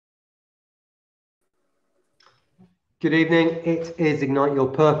Good evening. It is Ignite Your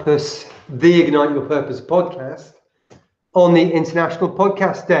Purpose, the Ignite Your Purpose podcast on the International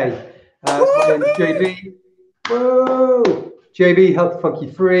Podcast Day. My name's JB. Whoa! JB, Healthy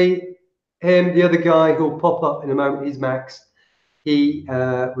Funky Free. Him, the other guy who'll pop up in a moment, is Max. He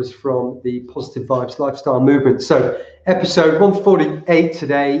was from the Positive Vibes Lifestyle Movement. So, episode 148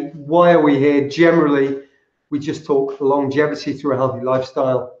 today. Why are we here? Generally, we just talk longevity through a healthy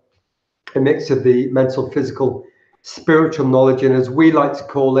lifestyle, a mix of the mental, physical, spiritual knowledge, and as we like to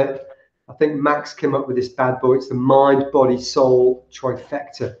call it, I think Max came up with this bad boy. It's the mind, body, soul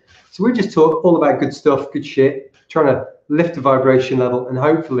trifecta. So we just talk all about good stuff, good shit, trying to lift the vibration level, and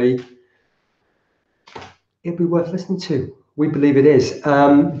hopefully it'll be worth listening to. We believe it is.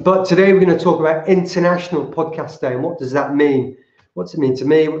 But today we're going to talk about International Podcast Day, and what does that mean? What's it mean to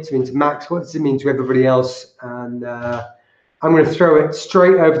me? What's it mean to Max? What does it mean to everybody else? And I'm going to throw it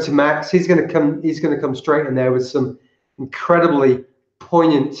straight over to Max. He's going to come straight in there with some incredibly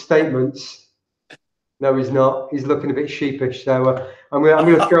poignant statements. No, he's not. He's looking a bit sheepish. So I'm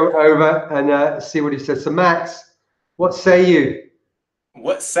going to throw it over and see what he says. So Max, what say you?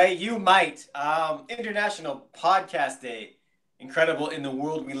 What say you, mate? International Podcast Day. Incredible in the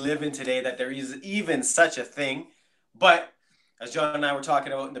world we live in today that there is even such a thing. But as John and I were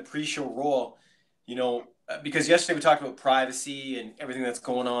talking about in the pre-show roll, because yesterday we talked about privacy and everything that's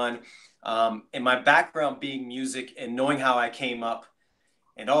going on, and my background being music and knowing how I came up,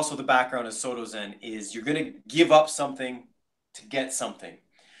 and also the background of Soto Zen, is you're going to give up something to get something.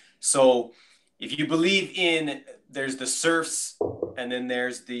 So if you believe in, there's the serfs, and then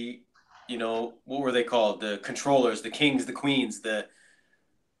there's the, what were they called? The controllers, the kings, the queens, the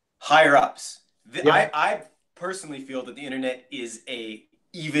higher ups. I personally feel that the internet is a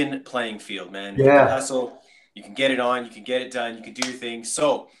even playing field, man. Yeah. You can hustle, you can get it on, you can get it done, you can do your thing.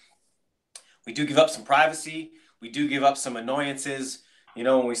 So we do give up some privacy. We do give up some annoyances.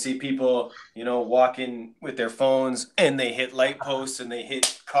 When we see people, walking with their phones and they hit light posts and they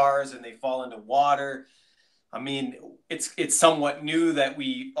hit cars and they fall into water. I mean, it's somewhat new that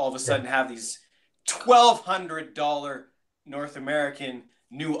we all of a sudden have these $1,200 North American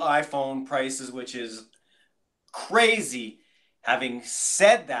new iPhone prices, which is crazy. Having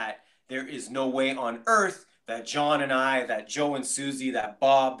said that, there is no way on earth that John and I, that Joe and Susie, that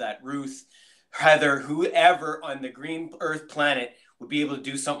Bob, that Ruth, Heather, whoever on the green earth planet would be able to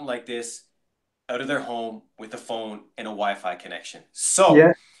do something like this out of their home with a phone and a Wi-Fi connection. So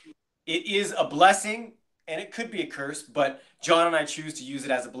It is a blessing and it could be a curse, but John and I choose to use it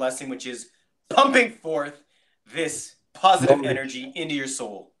as a blessing, which is pumping forth this positive energy into your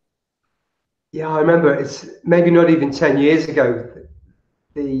soul. Yeah, I remember it's maybe not even 10 years ago.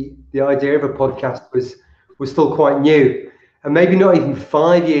 The idea of a podcast was still quite new, and maybe not even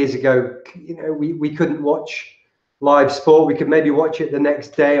 5 years ago. We couldn't watch live sport. We could maybe watch it the next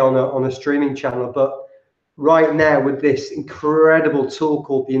day on a streaming channel. But right now, with this incredible tool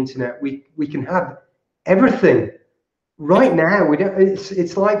called the internet, we can have everything right now. We don't.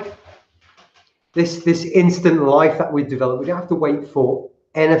 It's like this instant life that we've developed. We don't have to wait for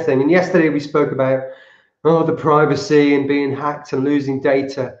anything. And yesterday we spoke about the privacy and being hacked and losing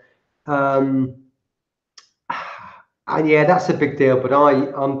data, and yeah, that's a big deal. But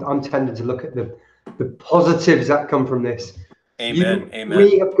I'm tending to look at the positives that come from this. Amen.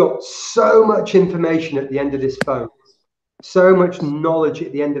 We have got so much information at the end of this phone, so much knowledge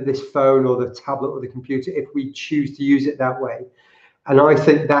at the end of this phone or the tablet or the computer, if we choose to use it that way. And I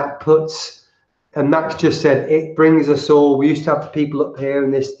think that puts, and Max just said, it brings us all. We used to have people up here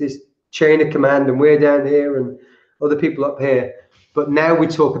and this chain of command, and we're down here and other people up here. But now we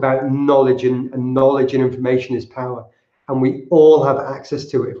talk about knowledge, and knowledge and information is power, and we all have access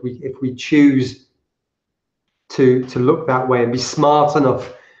to it if we choose to look that way and be smart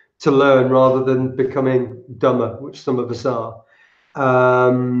enough to learn rather than becoming dumber, which some of us are.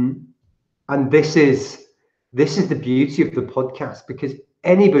 And this is the beauty of the podcast, because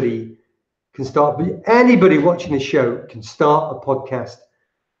anybody watching the show can start a podcast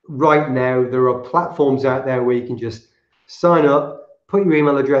right now. There are platforms out there where you can just sign up, put your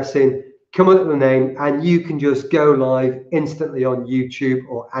email address in, come up with the name, and you can just go live instantly on YouTube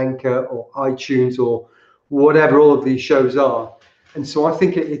or Anchor or iTunes or whatever all of these shows are. And so I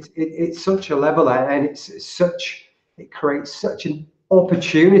think it's such a level, and it creates such an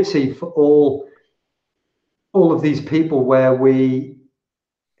opportunity for all of these people where we,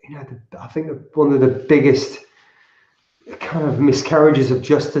 I think one of the biggest kind of miscarriages of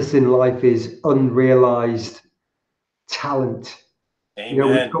justice in life is unrealized talent You know,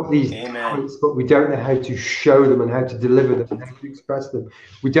 we've Amen. got these Amen. talents, but we don't know how to show them and how to deliver them and how to express them.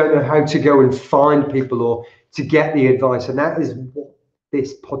 We don't know how to go and find people or to get the advice. And that is what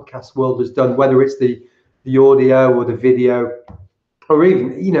this podcast world has done, whether it's the audio or the video, or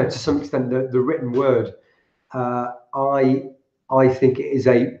even, you know, to some extent the written word. I think it is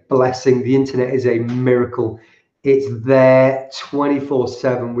a blessing. The internet is a miracle. It's there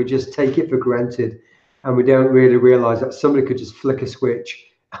 24/7. We just take it for granted, and we don't really realize that somebody could just flick a switch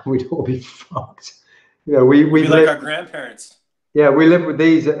and we'd all be fucked. You know, we Be like live, our grandparents. yeah, we live with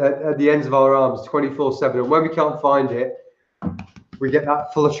these at the ends of our arms 24/7, and when we can't find it, we get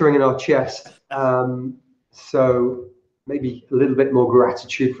that fluttering in our chest. So maybe a little bit more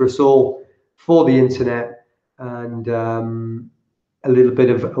gratitude for us all for the internet, and a little bit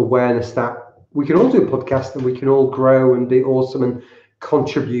of awareness that we can all do a podcast and we can all grow and be awesome and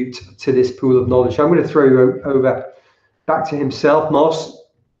contribute to this pool of knowledge. I'm going to throw you over back to himself, Moss.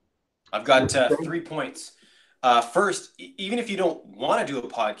 I've got 3 points. First, even if you don't want to do a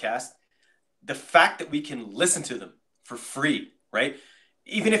podcast, the fact that we can listen to them for free, right?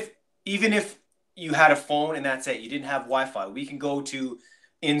 Even if you had a phone and that's it, you didn't have Wi-Fi, we can go to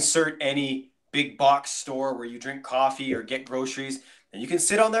insert any big box store where you drink coffee or get groceries, and you can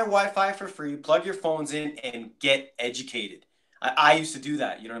sit on their Wi-Fi for free, plug your phones in, and get educated. I used to do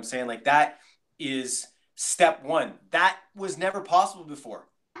that. You know what I'm saying? Like, that is step one. That was never possible before.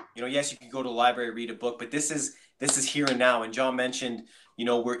 You know, yes, you could go to the library, read a book, but this is here and now. And John mentioned, you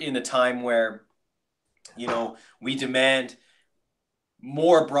know, we're in a time where, you know, we demand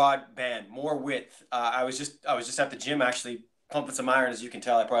more broadband, more width. I was just at the gym actually pumping some iron. As you can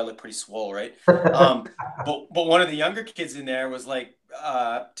tell, I probably look pretty swole, right? But one of the younger kids in there was like,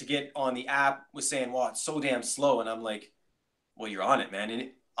 to get on the app was saying, "Wow, it's so damn slow," and I'm like, "Well, you're on it, man."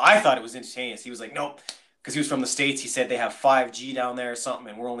 And I thought it was instantaneous. He was like, "Nope." Because he was from the States. He said they have 5G down there or something,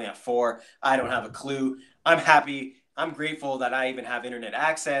 and we're only at 4. I don't have a clue. I'm happy. I'm grateful that I even have internet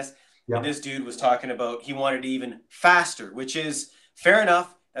access. Yeah. And this dude was talking about he wanted even faster, which is fair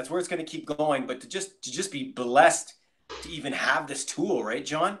enough. That's where it's going to keep going. But to just be blessed to even have this tool, right,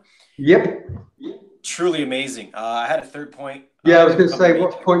 John? Yep. Truly amazing. I had a third point. Yeah, I was going to say,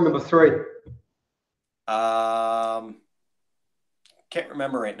 what's point number 3? Can't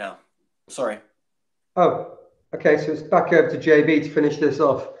remember right now. Sorry. Oh, okay. So it's back over to JB to finish this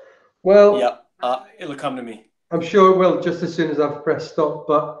off. Well, yeah, it'll come to me. I'm sure it will just as soon as I've pressed stop.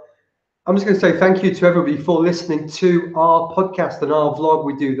 But I'm just going to say thank you to everybody for listening to our podcast and our vlog.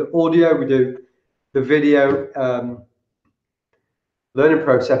 We do the audio, we do the video learning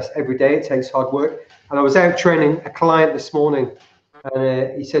process every day. It takes hard work. And I was out training a client this morning,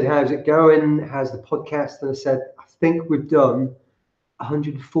 and he said, "How's it going? How's the podcast?" And I said, "I think we've done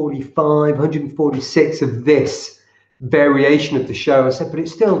 145, 146 of this variation of the show." I said, "But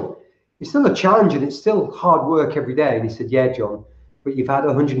it's still a challenge and it's still hard work every day." And he said, "Yeah, John, but you've had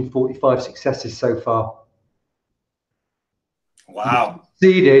 145 successes so far." Wow. You've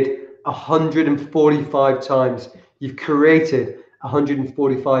succeeded 145 times. You've created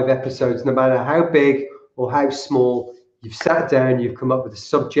 145 episodes, no matter how big or how small. You've sat down, you've come up with a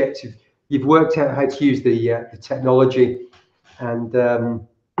subject, you've worked out how to use the technology, and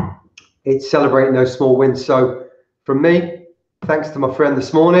it's celebrating those small wins. So from me, thanks to my friend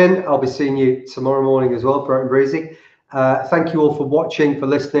this morning. I'll be seeing you tomorrow morning as well, bright and breezy. Thank you all for watching, for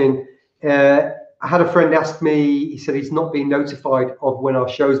listening. I had a friend ask me, he said he's not being notified of when our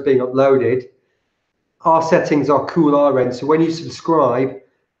show's being uploaded. Our settings are cool our end. So when you subscribe,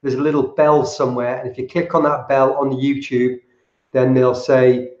 there's a little bell somewhere. And if you click on that bell on the YouTube, then they'll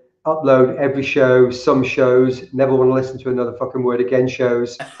say, upload every show, some shows, never want to listen to another fucking word again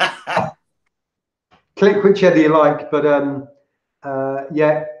shows. Click whichever you like, but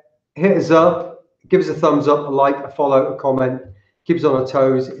yeah, hit us up, give us a thumbs up, a like, a follow, a comment, keep us on our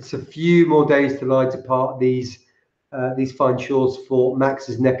toes. It's a few more days till I depart these fine shores for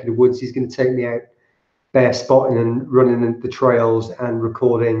Max's neck of the woods. He's going to take me out bear spotting and running the trails and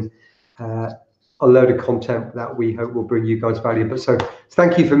recording a load of content that we hope will bring you guys value. But so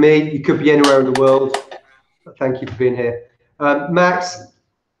thank you for me. You could be anywhere in the world, but thank you for being here. Max,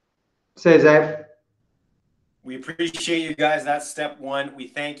 say us out. We appreciate you guys. That's step one. We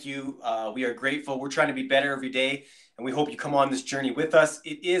thank you. We are grateful. We're trying to be better every day, and we hope you come on this journey with us.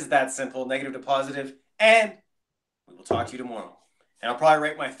 It is that simple, negative to positive, and we will talk to you tomorrow. And I'll probably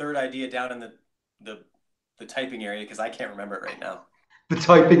write my third idea down in the typing area because I can't remember it right now. The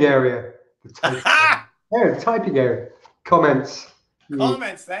typing area. Yeah, the typing area. Comments.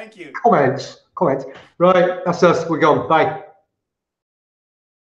 Comments. Thank you. Comments. Right. That's us. We're gone. Bye.